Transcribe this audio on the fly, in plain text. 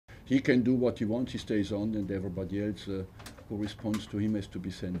he can do what he wants, he stays on, and everybody else who responds to him has to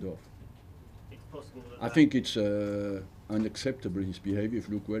be sent off. It's possible that I think it's unacceptable, his behavior. If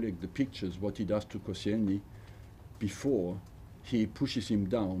you look well at the pictures, what he does to Koscielny before, he pushes him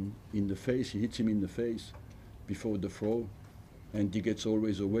down in the face, he hits him in the face before the throw, and he gets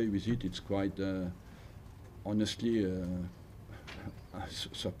always away with it. It's quite, honestly,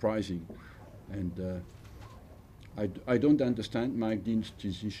 surprising. And I don't understand Mike Dean's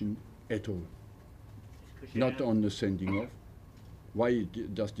decision at all. Not on the sending off. Why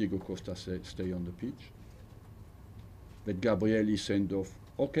does Diego Costa stay on the pitch? That Gabriel is sent off.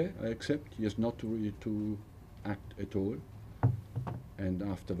 Okay, I accept. He has not to act at all. And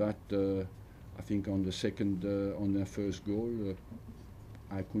after that, I think on the second, on their first goal,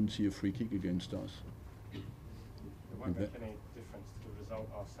 I couldn't see a free kick against us. It won't make any difference to the result,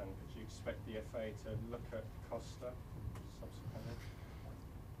 Arsene, but do you expect the FA to look at Costa subsequently?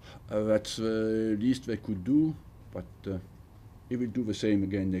 That's the least they could do, but he will do the same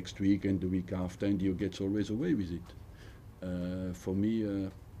again next week and the week after, and he gets always away with it. For me,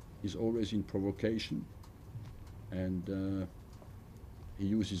 he's always in provocation, and he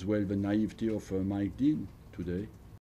uses well the naivety of Mike Dean today.